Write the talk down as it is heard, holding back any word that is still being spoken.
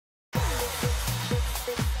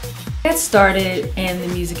got started in the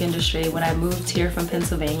music industry when I moved here from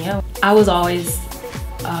Pennsylvania. I was always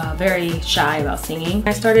very shy about singing.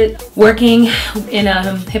 I started working in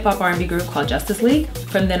a hip-hop R&B group called Justice League.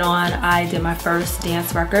 From then on, I did my first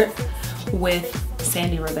dance record with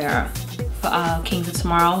Sandy Rivera, Kings of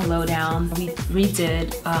Tomorrow, Lowdown. We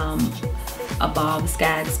redid a Bob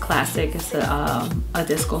Scaggs classic. It's a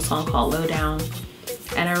disco song called Lowdown.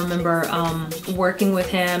 And I remember working with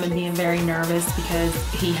him and being very nervous because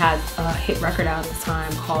he had a hit record out at the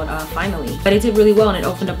time called Finally. But it did really well and it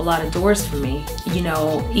opened up a lot of doors for me. You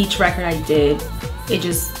know, each record I did, it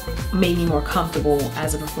just made me more comfortable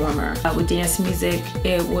as a performer. With dance music,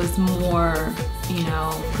 it was more, you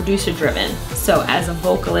know, producer driven. So as a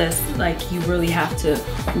vocalist, like, you really have to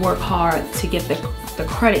work hard to get the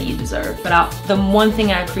credit you deserve. But the one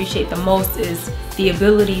thing I appreciate the most is the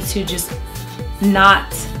ability to just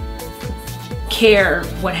not care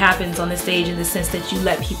what happens on the stage, in the sense that you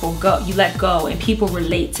let people go, you let go, and people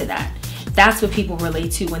relate to that. That's what people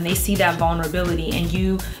relate to when they see that vulnerability. And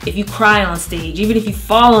if you cry on stage, even if you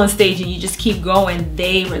fall on stage and you just keep going,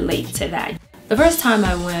 they relate to that. The first time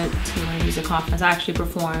I went to a music conference, I actually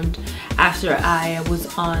performed after I was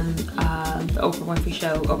on the Oprah Winfrey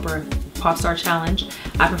Show, Oprah Pop Star Challenge.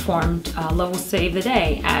 I performed Love Will Save the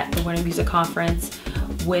Day at the Winter Music Conference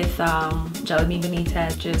with Jelly Bean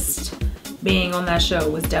Benitez. Just being on that show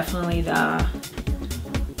was definitely the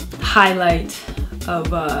highlight of,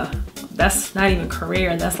 that's not even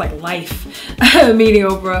career, that's like life, meeting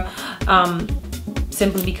Oprah,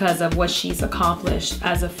 simply because of what she's accomplished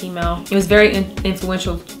as a female. It was very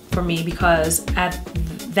influential for me because at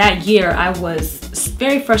that year I was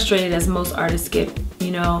very frustrated, as most artists get,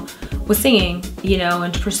 you know, with singing, you know,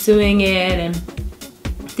 and pursuing it, and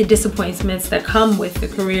the disappointments that come with the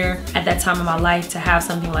career. At that time of my life, to have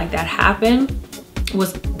something like that happen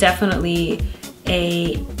was definitely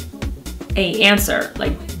a answer.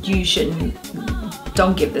 Like, you shouldn't,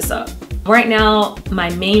 don't give this up. Right now, my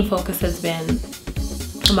main focus has been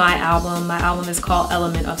my album. My album is called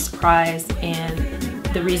Element of Surprise, and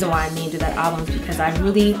the reason why I named it that album is because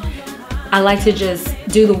I like to just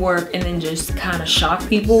do the work and then just kind of shock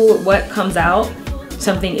people with what comes out.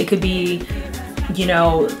 Something, it could be, you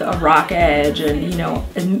know, a rock edge, and you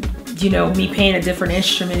know, me playing a different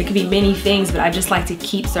instrument. It could be many things, but I just like to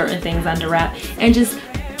keep certain things under wrap and just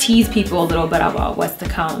tease people a little bit about what's to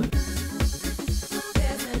come.